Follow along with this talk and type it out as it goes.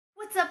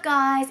What's up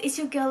guys, it's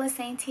your girl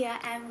Seynt here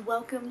and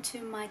welcome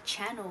to my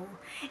channel.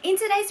 In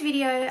today's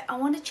video, I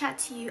want to chat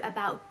to you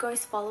about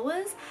ghost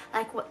followers,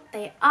 like what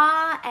they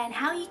are and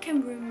how you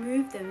can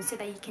remove them so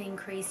that you can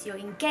increase your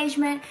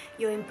engagement,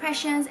 your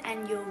impressions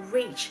and your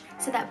reach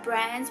so that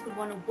brands would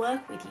want to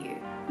work with you.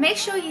 Make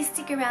sure you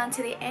stick around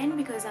to the end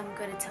because I'm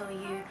going to tell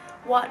you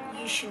what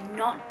you should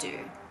not do.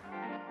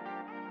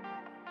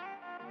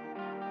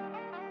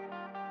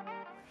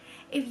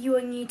 If you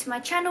are new to my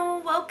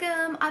channel,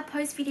 welcome. I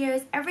post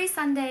videos every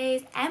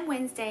Sundays and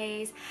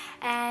Wednesdays,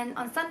 and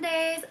on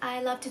Sundays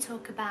I love to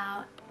talk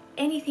about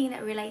anything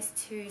that relates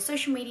to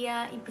social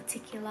media, in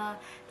particular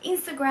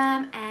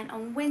Instagram, and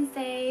on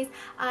Wednesdays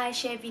I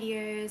share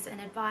videos and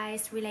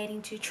advice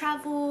relating to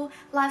travel,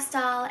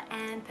 lifestyle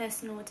and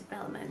personal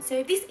development. So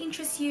if this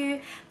interests you,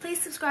 please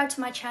subscribe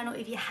to my channel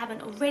if you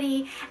haven't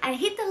already and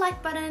hit the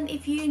like button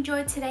if you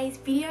enjoyed today's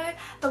video.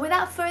 But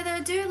without further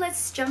ado,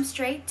 let's jump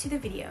straight to the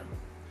video.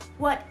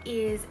 What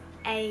is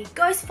a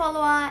ghost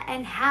follower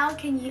and how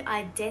can you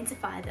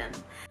identify them?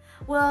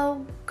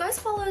 Well, ghost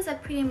followers are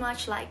pretty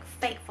much like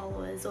fake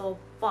followers or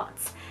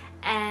bots,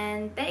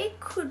 and they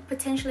could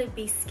potentially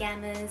be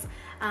scammers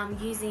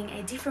using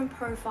a different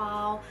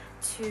profile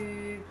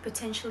to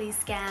potentially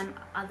scam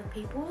other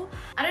people.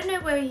 I don't know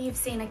where you've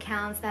seen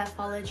accounts that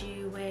followed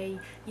you where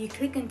you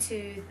click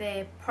into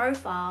their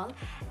profile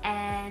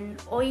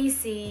and all you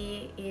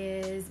see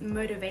is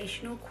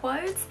motivational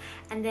quotes,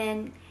 and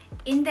then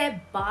in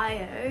their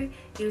bio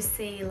you'll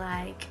see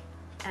like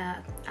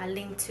a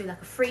link to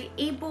like a free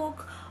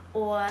ebook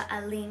or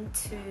a link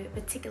to a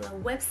particular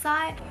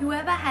website.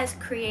 Whoever has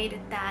created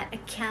that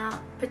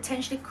account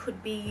potentially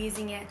could be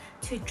using it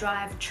to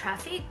drive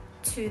traffic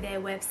to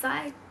their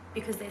website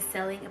because they're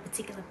selling a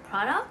particular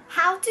product.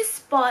 How to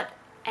spot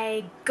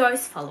a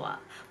ghost follower?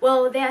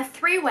 Well, there are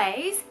three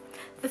ways.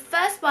 The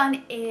first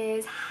one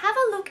is have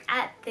a look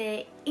at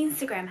their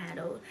Instagram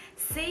handle.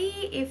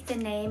 See if the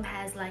name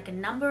has like a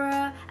number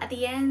at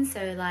the end,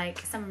 so like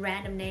some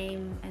random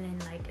name and then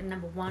like a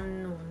number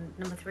 1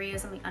 or number 3 or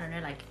something, I don't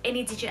know, like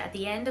any digit at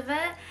the end of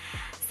it.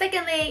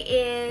 Secondly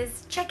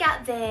is check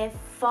out their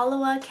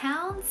follower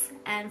counts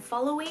and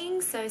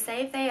following. So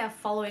say if they are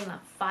following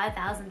like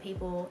 5,000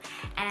 people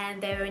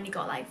and they've only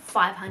got like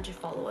 500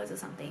 followers or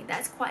something,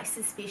 that's quite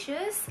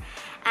suspicious.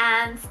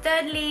 And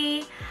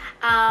thirdly,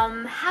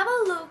 have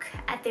a look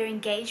at their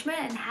engagement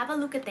and have a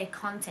look at their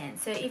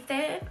content. So if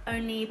they've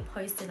only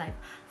posted like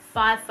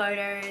 5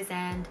 photos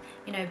and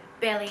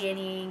barely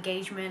any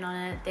engagement on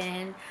it,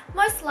 then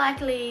most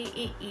likely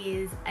it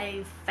is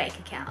a fake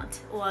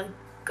account or a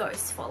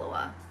ghost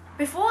follower.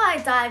 Before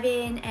I dive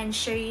in and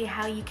show you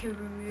how you can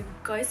remove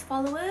ghost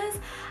followers,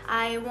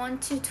 I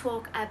want to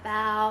talk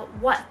about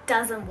what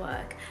doesn't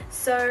work.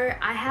 So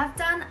I have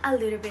done a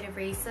little bit of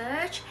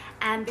research,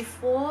 and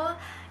before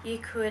you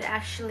could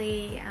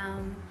actually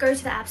go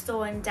to the App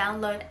Store and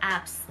download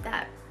apps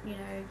that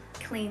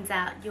cleans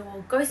out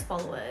your ghost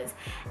followers,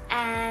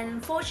 and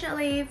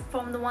unfortunately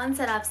from the ones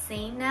that I've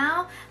seen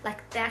now,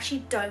 like they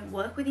actually don't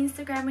work with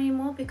Instagram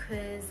anymore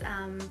because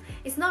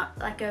it's not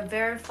like a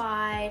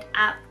verified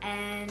app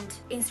and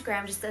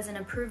Instagram just doesn't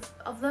approve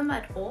of them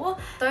at all.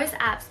 Those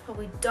apps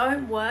probably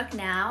don't work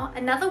now.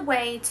 Another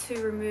way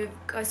to remove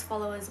ghost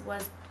followers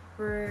was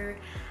through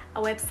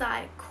a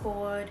website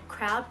called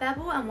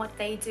Crowdbabble, and what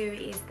they do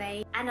is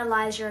they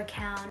analyze your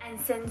account and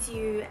sends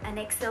you an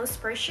Excel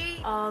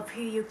spreadsheet of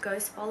who your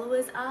ghost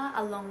followers are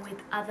along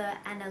with other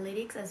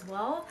analytics as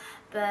well.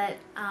 But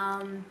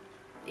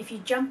if you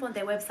jump on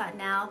their website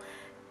now,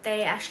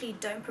 they actually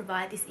don't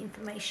provide this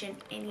information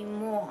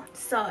anymore.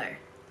 So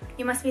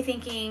you must be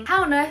thinking,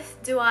 how on earth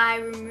do I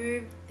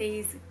remove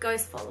these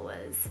ghost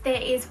followers?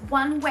 There is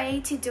one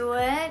way to do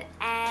it,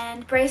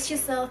 and brace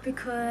yourself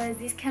because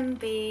this can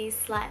be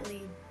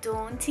slightly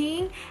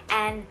daunting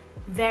and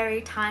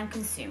very time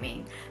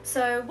consuming.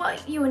 So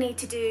what you will need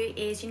to do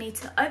is you need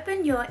to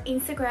open your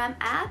Instagram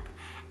app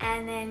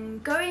and then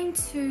go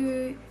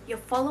into your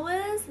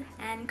followers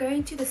and go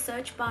into the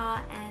search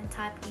bar and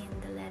type in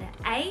the letter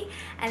A,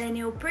 and then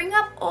you'll bring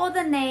up all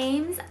the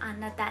names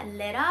under that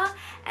letter.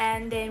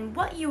 And then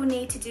what you'll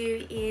need to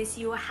do is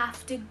you'll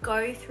have to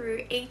go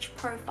through each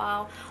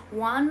profile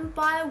one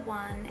by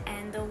one,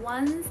 and the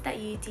ones that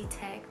you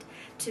detect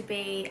to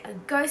be a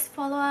ghost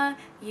follower,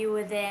 you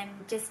will then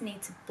just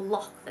need to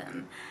block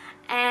them.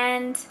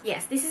 And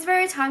yes, this is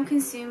very time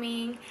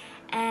consuming,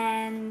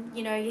 and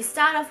you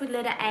start off with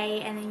letter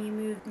A and then you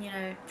move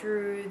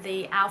through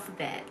the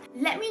alphabet.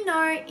 Let me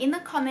know in the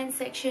comment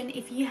section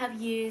if you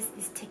have used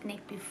this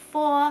technique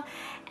before.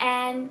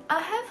 And I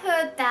have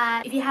heard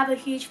that if you have a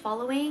huge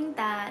following,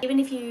 that even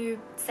if you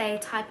say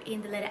type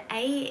in the letter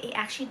A, it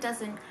actually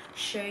doesn't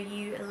show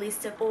you a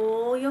list of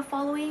all your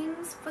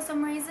followings for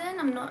some reason.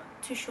 I'm not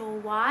too sure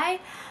why,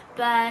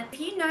 but if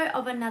you know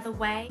of another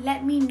way,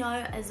 let me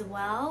know as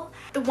well.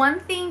 The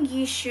one thing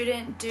you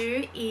shouldn't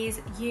do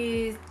is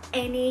use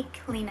any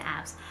cleaner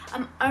apps.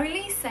 I'm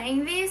only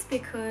saying this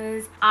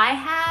because I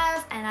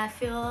have, and I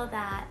feel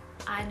that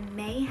I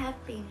may have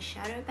been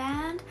shadow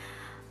banned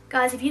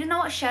Guys, if you don't know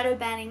what shadow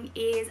banning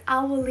is,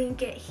 I will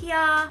link it here.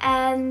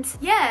 And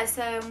yeah,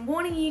 so I'm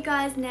warning you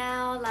guys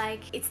now,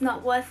 like, it's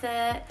not worth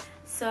it.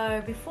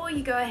 So before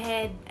you go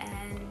ahead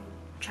and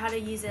try to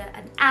use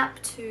an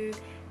app to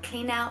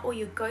clean out all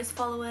your ghost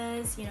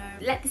followers, you know,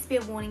 let this be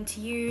a warning to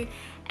you.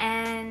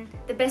 And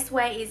the best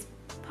way is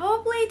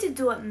probably to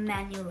do it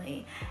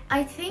manually.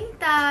 I think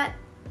that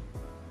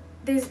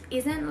there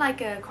isn't like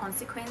a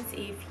consequence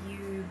if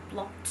you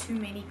block too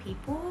many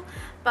people,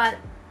 but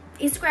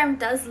Instagram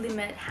does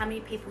limit how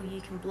many people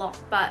you can block,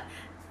 but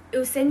it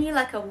will send you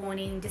like a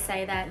warning to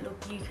say that, look,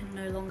 you can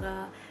no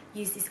longer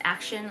use this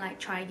action, like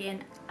try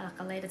again like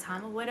a later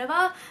time or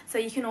whatever. So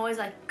you can always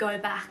like go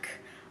back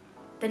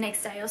the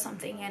next day or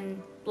something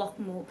and block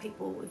more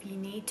people if you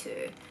need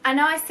to. I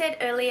know I said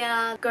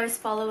earlier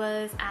ghost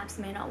followers apps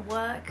may not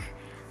work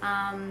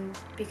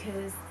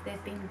because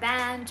they've been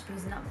banned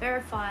because they're not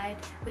verified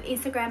with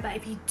Instagram, but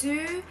if you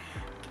do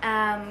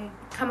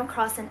come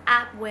across an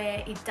app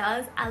where it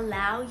does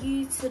allow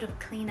you to sort of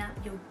clean up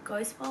your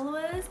ghost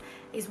followers,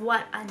 is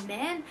what I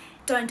meant,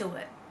 don't do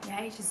it.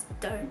 Okay, just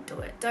don't do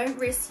it. Don't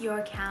risk your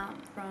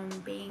account from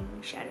being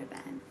shadow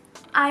banned.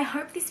 I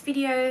hope this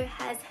video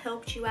has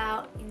helped you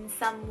out in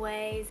some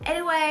ways.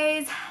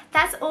 Anyways,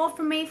 that's all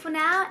from me for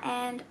now,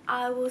 and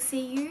I will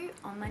see you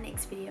on my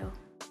next video.